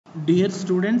Dear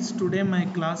students, today my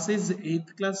class is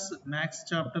 8th class Max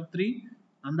Chapter 3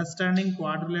 Understanding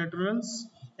Quadrilaterals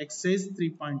Exercise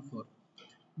 3.4.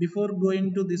 Before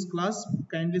going to this class,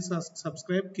 kindly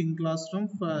subscribe King Classroom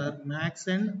for Max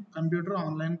and Computer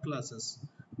online classes.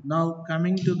 Now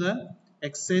coming to the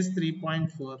Exercise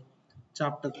 3.4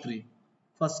 Chapter 3.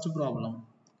 First problem.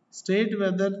 State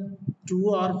whether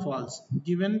true or false.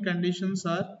 Given conditions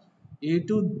are A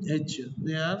to H.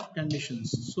 They are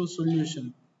conditions. So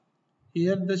solution.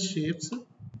 Here the shapes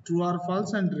true or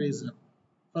false and reason.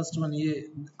 First one A.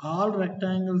 All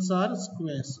rectangles are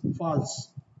squares. False.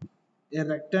 A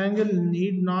rectangle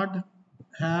need not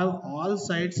have all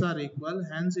sides are equal,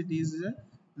 hence it is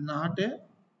not a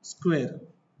square.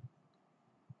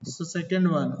 So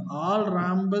second one, all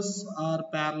rhombus are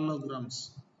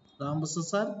parallelograms.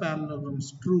 Rhombuses are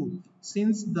parallelograms. True.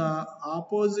 Since the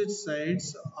opposite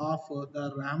sides of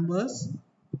the rhombus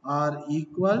are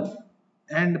equal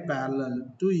and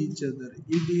parallel to each other,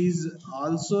 it is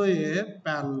also a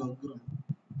parallelogram.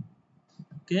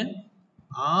 Okay,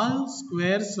 all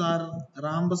squares are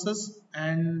rhombuses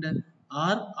and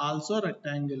are also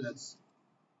rectangles.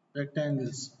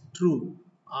 True,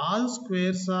 all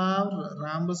squares are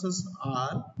rhombuses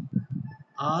are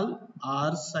all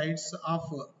r sides of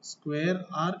square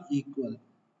are equal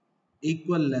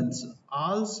lengths.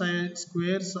 All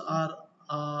squares are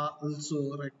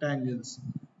also rectangles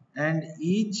and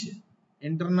each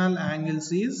internal angles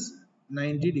is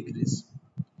 90 degrees.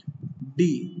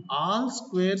 D. All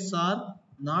squares are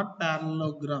not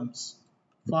parallelograms.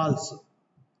 False.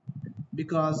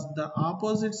 Because the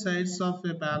opposite sides of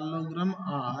a parallelogram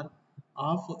are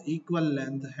of equal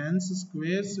length. Hence,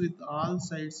 squares with all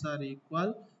sides are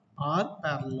equal are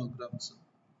parallelograms.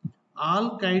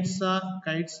 All kites are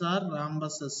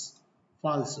rhombuses.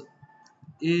 False.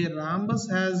 A rhombus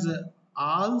has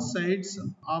all sides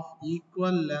of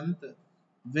equal length,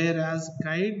 whereas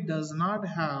kite does not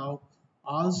have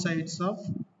all sides of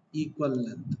equal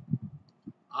length.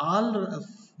 All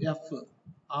F,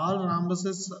 all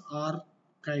rhombuses are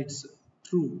kites.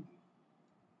 True.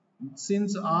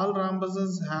 Since all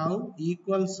rhombuses have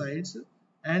equal sides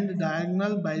and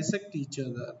diagonal bisect each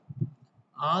other.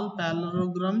 All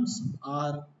parallelograms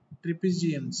are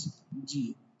trapeziums.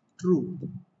 G. True.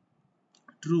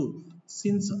 True.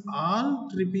 Since all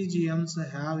trapeziums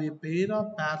have a pair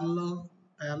of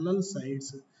parallel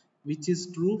sides, which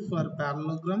is true for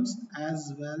parallelograms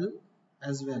as well.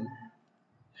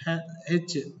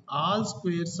 H. All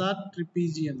squares are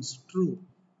trapeziums. True.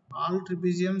 All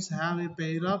trapeziums have a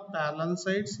pair of parallel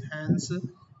sides, hence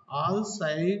all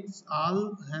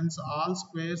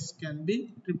squares can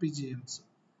be trapeziums.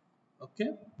 Okay.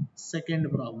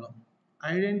 Second problem.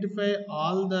 Identify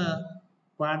all the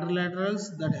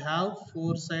quadrilaterals that have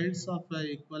four sides of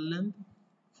equal length,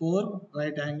 four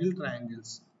right angle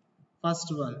triangles.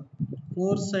 First one,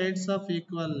 four sides of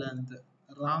equal length,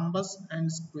 rhombus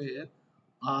and square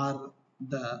are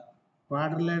the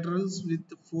quadrilaterals with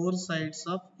four sides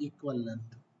of equal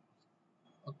length.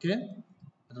 Okay,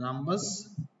 rhombus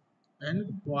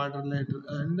and quadrilateral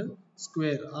and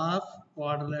square of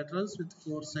quadrilaterals with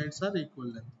four sides are equal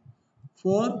length.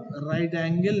 Four right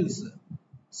angles,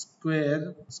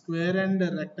 square and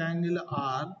rectangle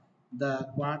are the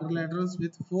quadrilaterals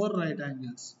with four right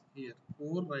angles. Here,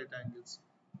 four right angles.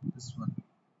 This one.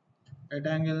 Right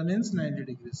angle means 90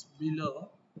 degrees. Below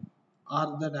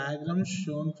are the diagrams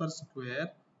shown for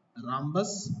square,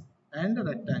 rhombus and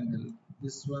rectangle.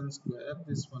 This one square,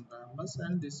 this one rhombus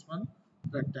and this one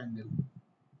rectangle.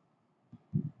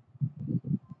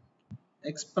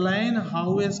 Explain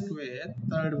how a square,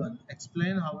 third one,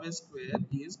 explain how a square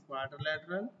is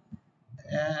quadrilateral,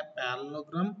 a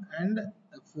parallelogram and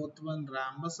the fourth one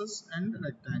rhombuses and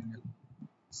rectangle.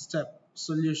 Step,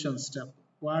 solution step,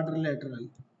 quadrilateral.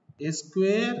 A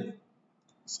square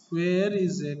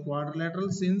is a quadrilateral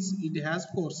since it has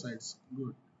four sides.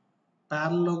 Good.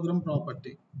 Parallelogram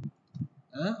property.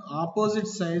 Opposite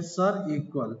sides are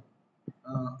equal.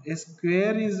 A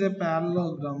square is a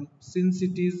parallelogram since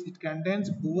it contains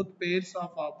both pairs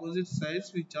of opposite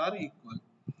sides which are equal.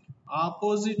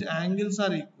 Opposite angles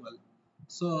are equal.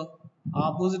 So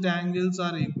opposite angles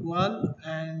are equal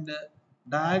and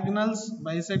diagonals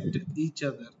bisect each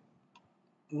other.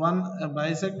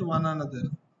 Bisect one another.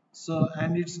 So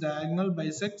and its diagonal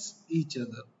bisects each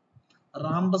other.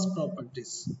 Rhombus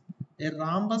properties. A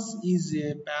rhombus is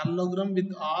a parallelogram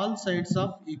with all sides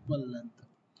of equal length.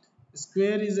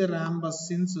 Square is a rhombus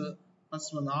since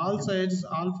first one all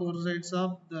four sides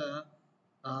of the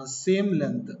same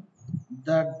length.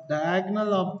 The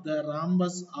diagonal of the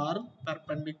rhombus are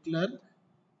perpendicular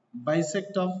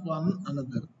bisect of one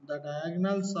another. The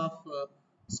diagonals of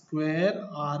square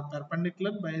are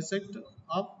perpendicular bisect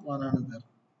of one another.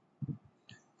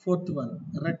 Fourth one,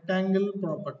 rectangle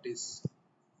properties.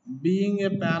 Being a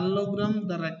parallelogram,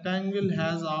 the rectangle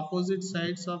has opposite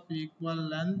sides of equal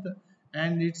length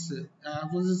and its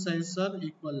opposite sides are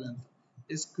equal length.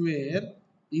 A square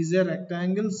is a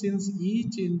rectangle since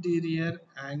each interior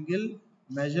angle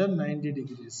measure 90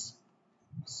 degrees.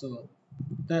 So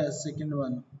the second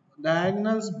one,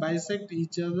 diagonals bisect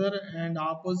each other and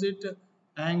opposite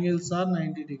angles are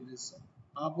 90 degrees.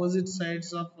 Opposite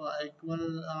sides of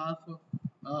equal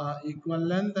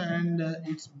length and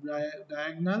its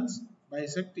diagonals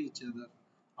bisect each other.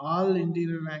 All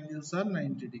interior angles are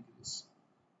 90 degrees.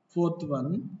 Fourth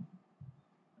one,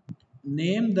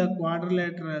 name the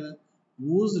quadrilateral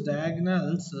whose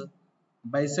diagonals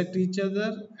bisect each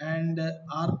other and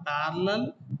are parallel.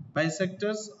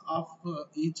 Bisectors of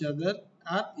each other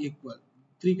are equal.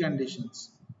 Three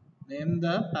conditions. Name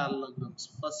the parallelograms.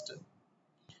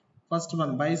 First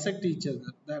one, bisect each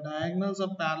other. The diagonals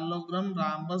of parallelogram,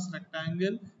 rhombus,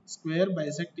 rectangle, square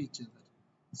bisect each other.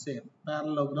 Same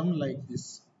parallelogram like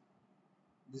this.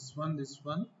 This one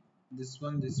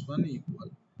equal.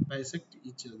 Bisect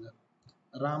each other.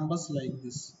 Rhombus like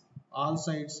this. All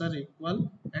sides are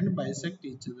equal and bisect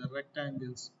each other.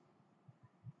 Rectangles.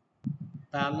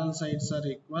 Parallel sides are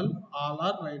equal. All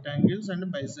are right angles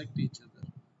and bisect each other.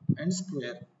 And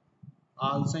square.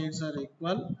 All sides are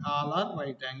equal. All are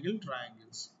right angle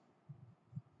triangles.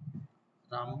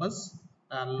 Rhombus,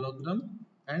 parallelogram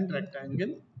and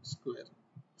rectangle, square.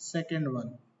 Second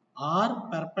one, are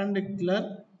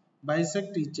perpendicular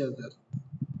bisect each other.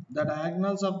 The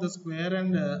diagonals of the square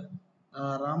and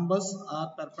rhombus are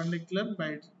perpendicular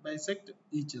bisect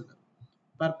each other.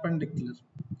 Perpendicular.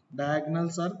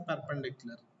 Diagonals are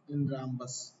perpendicular in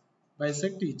rhombus.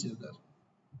 Bisect each other.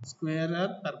 Square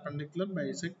are perpendicular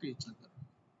bisect each other.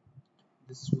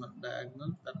 This one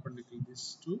diagonal perpendicular,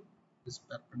 this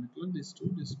perpendicular, this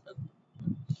perpendicular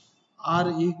are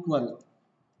equal.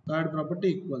 Third property,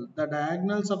 equal. The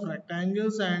diagonals of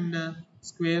rectangles and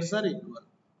squares are equal.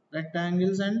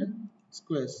 Rectangles and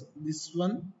squares, this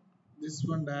one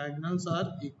diagonals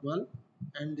are equal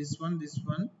and this one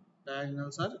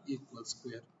diagonals are equal,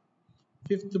 square.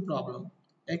 Fifth problem,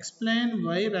 explain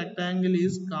why rectangle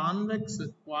is convex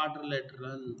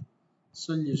quadrilateral.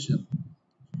 Solution,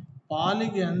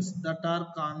 polygons that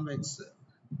are convex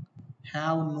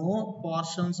have no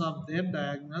portions of their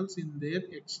diagonals in their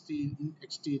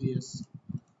exteriors.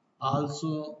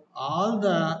 Also, all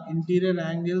the interior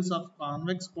angles of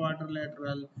convex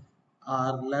quadrilateral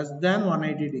are less than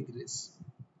 180 degrees.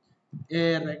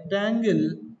 A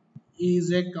rectangle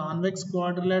is a convex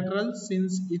quadrilateral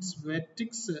since its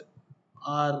vertices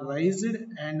are raised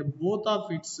and both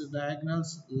of its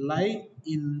diagonals lie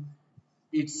in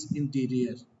its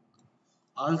interior.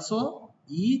 Also,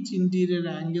 each interior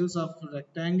angles of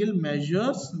rectangle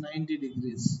measures 90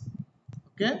 degrees.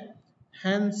 Okay,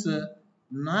 hence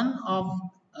none of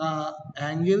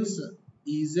angles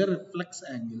is a reflex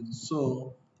angle.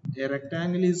 So, a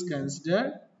rectangle is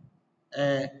considered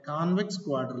a convex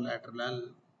quadrilateral,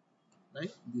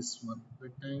 like this one.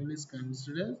 Rectangle is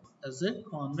considered as a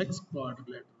convex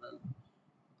quadrilateral.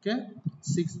 Okay,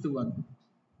 sixth one.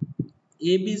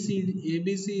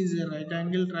 ABC is a right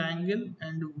angle triangle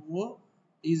and O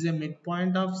is a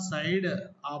midpoint of side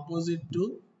opposite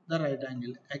to the right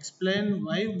angle. Explain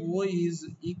why O is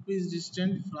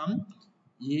equidistant from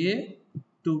A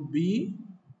to B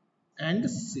and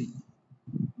C.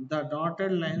 The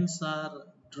dotted lines are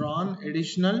drawn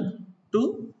additional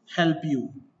to help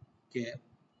you. Okay.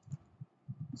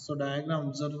 So diagram,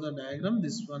 observe the diagram.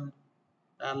 This one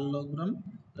parallelogram,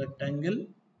 rectangle.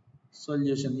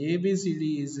 Solution,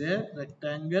 ABCD is a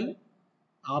rectangle,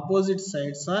 opposite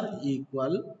sides are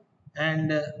equal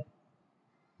and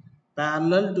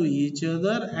parallel to each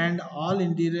other and all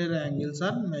interior angles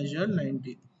are measured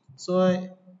 90. So AD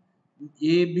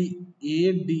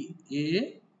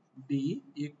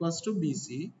equals to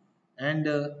BC and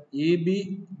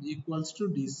AB equals to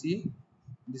DC.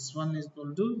 This one is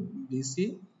equal to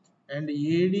DC and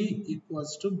AD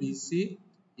equals to BC.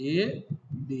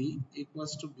 AD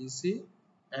equals to BC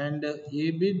and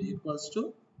AB equals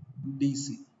to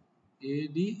DC.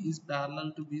 AD is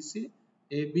parallel to BC.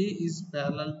 AB is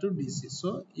parallel to DC.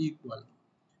 So equal.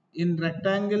 In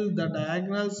rectangle, the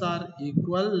diagonals are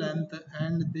equal length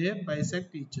and they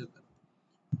bisect each other.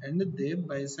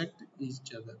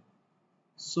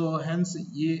 So hence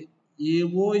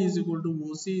AO is equal to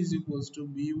OC is equals to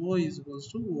BO is equals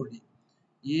to OD.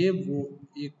 AO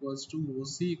equals to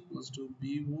OC equals to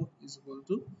BO is equal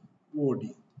to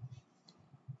OD.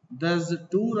 Thus,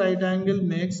 two right angle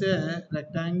makes a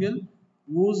rectangle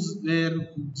whose where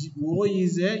O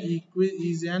is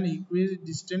an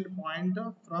equidistant point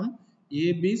from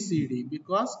ABCD,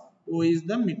 because O is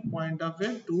the midpoint of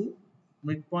the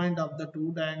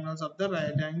two diagonals of the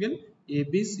right angle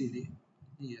ABCD.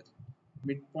 Here,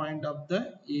 midpoint of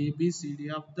the ABCD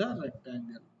of the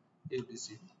rectangle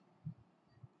ABCD.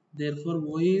 Therefore,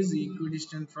 O is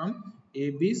equidistant from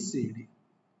ABCD.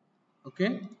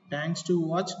 Okay, thanks to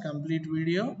watch complete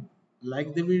video.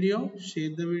 Like the video, share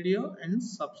the video and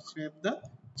subscribe the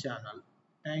channel.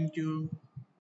 Thank you.